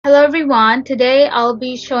Hello everyone, today I'll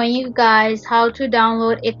be showing you guys how to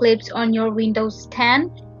download Eclipse on your Windows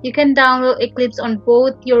 10. You can download Eclipse on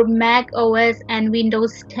both your Mac OS and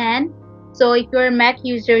Windows 10. So if you're a Mac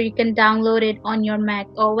user, you can download it on your Mac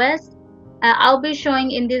OS. I'll be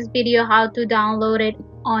showing in this video how to download it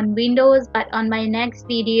on Windows, but on my next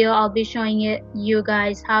video I'll be showing you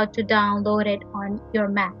guys how to download it on your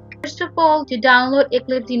Mac. First of all, to download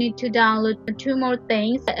Eclipse, you need to download two more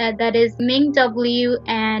things. That is MingW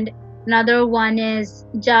and another one is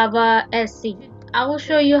Java SE. I will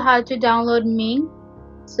show you how to download Ming.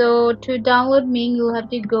 So to download Ming, you'll have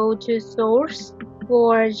to go to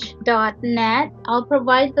sourceforge.net. I'll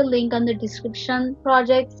provide the link on the description.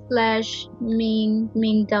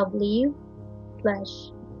 project/MingW/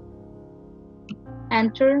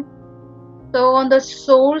 enter. So on the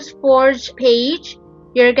SourceForge page,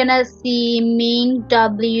 you're gonna see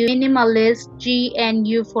MingW minimalist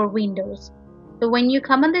GNU for Windows. So when you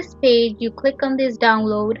come on this page, you click on this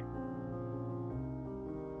download.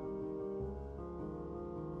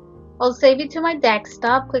 I'll save it to my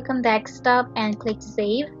desktop. Click on desktop and click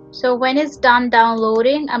save. So when it's done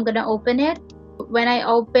downloading, I'm gonna open it. When I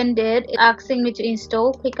opened it, it's asking me to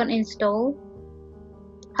install. Click on install.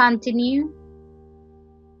 Continue.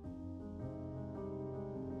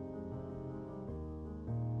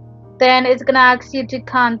 Then it's gonna ask you to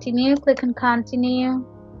continue. Click on continue.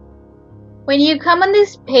 When you come on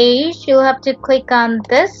this page, you'll have to click on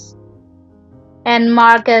this and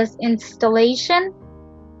mark as installation,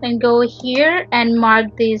 and go here and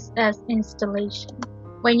mark this as installation.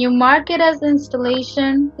 When you mark it as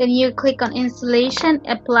installation, then you click on installation,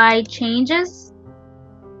 apply changes.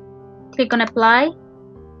 Click on apply.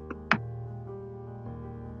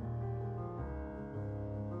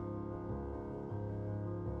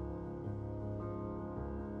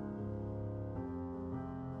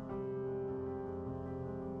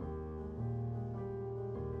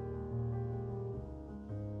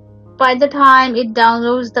 By the time it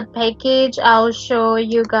downloads the package, I'll show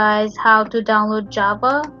you guys how to download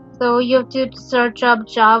Java. So you have to search up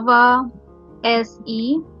Java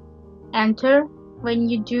SE, enter. When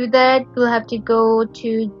you do that, you'll have to go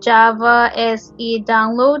to Java SE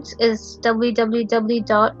downloads. It's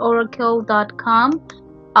www.oracle.com.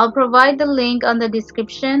 I'll provide the link on the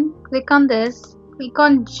description. Click on this. Click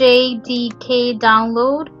on JDK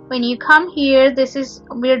download. When you come here,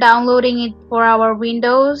 we're downloading it for our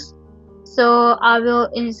Windows. So I will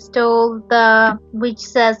install the which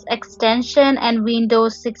says extension and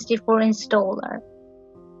Windows 64 installer.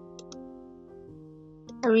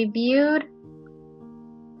 Reviewed.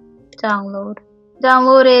 Download.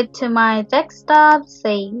 Download it to my desktop.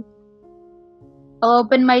 Save. I'll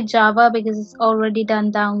open my Java because it's already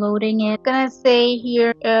done downloading it. I'm gonna say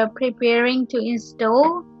here preparing to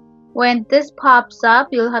install. When this pops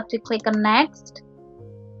up, you'll have to click on next.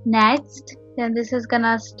 Next. Then this is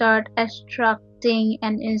gonna start extracting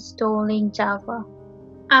and installing Java.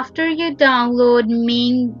 After you download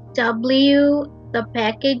MingW, the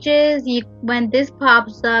packages, when this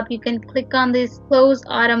pops up, you can click on this close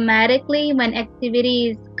automatically when activity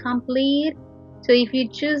is complete. So if you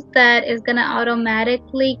choose that, it's gonna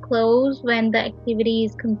automatically close when the activity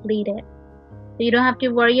is completed. So you don't have to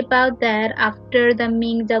worry about that. After the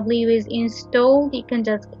MingW is installed, you can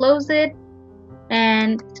just close it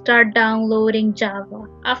and start downloading Java.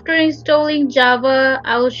 After installing Java,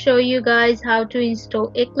 I will show you guys how to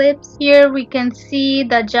install Eclipse. Here we can see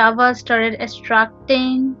that Java started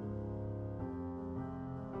extracting.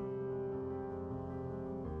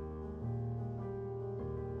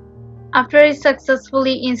 After it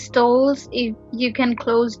successfully installs, you can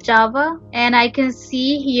close Java, and I can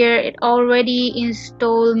see here it already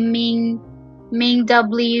installed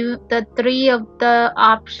MingW. The three of the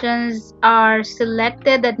options are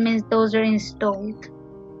selected. That means those are installed.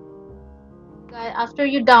 After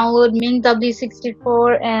you download MingW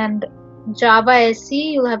 64 and Java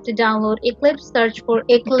SE, you'll have to download Eclipse. Search for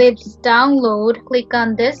Eclipse download. Click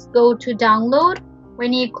on this. Go to download.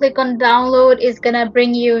 When you click on download, it's gonna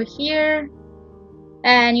bring you here,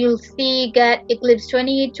 and you'll see get Eclipse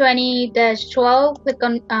 2020-12. Click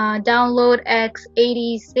on download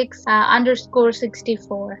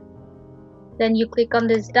x86_64. Then you click on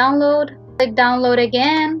this download. Click download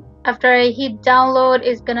again. After I hit download,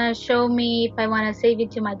 it's gonna show me if I want to save it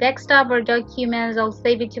to my desktop or documents. I'll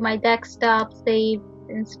save it to my desktop. Save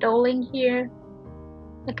installing here.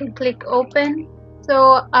 I can click open.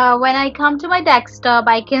 So when I come to my desktop,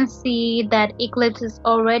 I can see that Eclipse is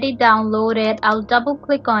already downloaded. I'll double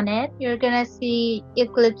click on it. You're gonna see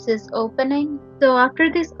Eclipse is opening. So after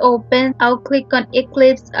this opens, I'll click on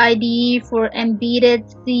Eclipse IDE for embedded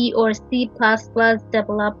C or C++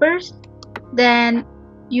 developers. Then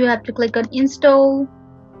you have to click on install.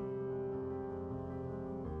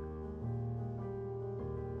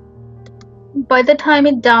 By the time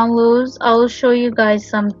it downloads, I'll show you guys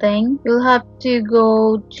something. You'll have to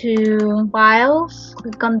go to files,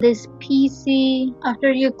 click on this PC.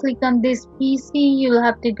 After you click on this PC, you'll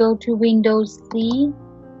have to go to Windows C.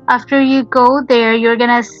 After you go there, you're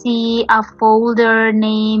gonna see a folder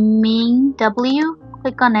named MingW.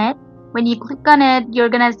 Click on it. When you click on it, you're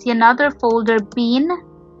gonna see another folder, Bean.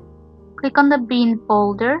 Click on the Bean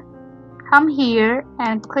folder. Come here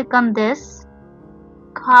and click on this.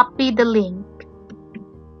 Copy the link.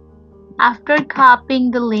 After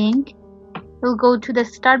copying the link, you'll go to the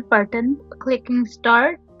start button. Clicking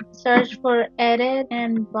start. Search for edit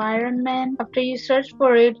environment. After you search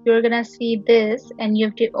for it, you're gonna see this and you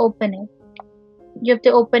have to open it. You have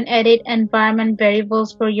to open edit environment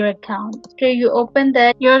variables for your account. After you open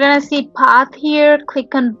that, you're gonna see path here.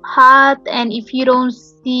 Click on path, and if you don't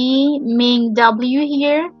see MingW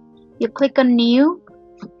here, you click on new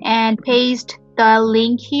and paste the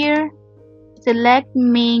link here. Select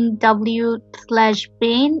MingW/bin.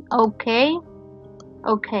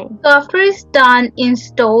 Okay. So after it's done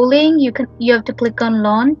installing, you have to click on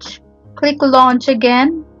launch. Click launch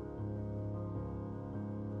again.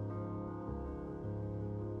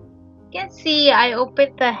 You can see I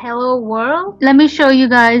opened the hello world. Let me show you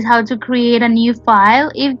guys how to create a new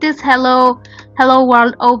file. If this hello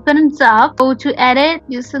world opens up, go to edit,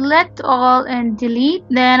 you select all and delete.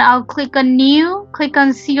 Then I'll click on new, click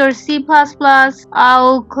on C or C++.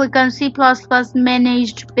 I'll click on C++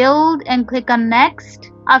 managed build and click on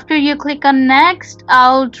next. After you click on next,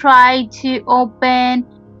 I'll try to open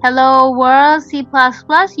hello world C++.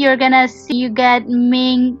 You're gonna see you get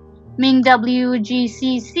MingW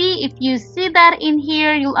GCC. If you see that in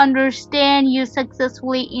here, you'll understand you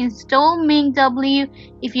successfully installed MingW.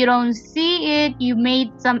 If you don't see it, you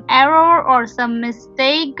made some error or some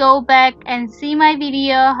mistake, go back and see my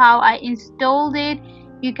video how I installed it.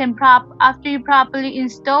 You can after you properly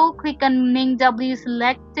install, click on MingW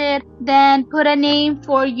selected, then put a name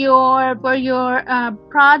for your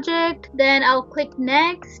project. Then I'll click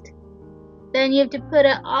next. Then you have to put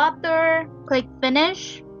an author, click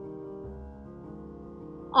finish.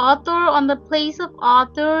 Author, on the place of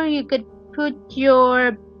author, you could put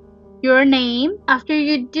your name. After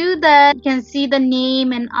you do that, you can see the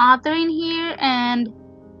name and author in here, and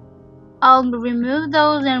I'll remove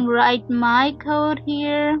those and write my code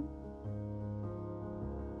here.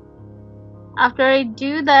 After I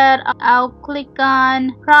do that, I'll click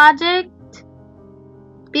on project,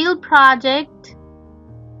 build project.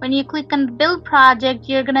 When you click on build project,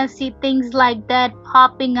 you're gonna see things like that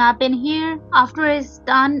popping up in here. After it's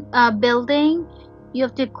done building, you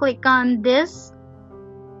have to click on this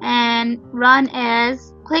and run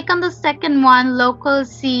as. Click on the second one, local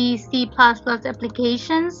C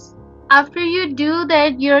applications. After you do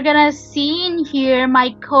that, you're gonna see in here my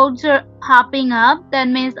codes are popping up. That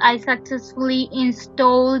means I successfully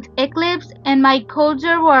installed Eclipse and my codes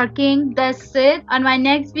are working. That's it. On my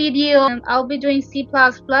next video, I'll be doing C++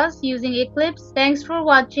 using Eclipse. Thanks for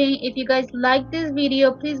watching. If you guys like this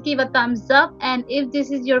video, please give a thumbs up. And if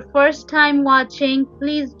this is your first time watching,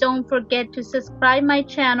 please don't forget to subscribe my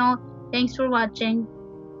channel. Thanks for watching.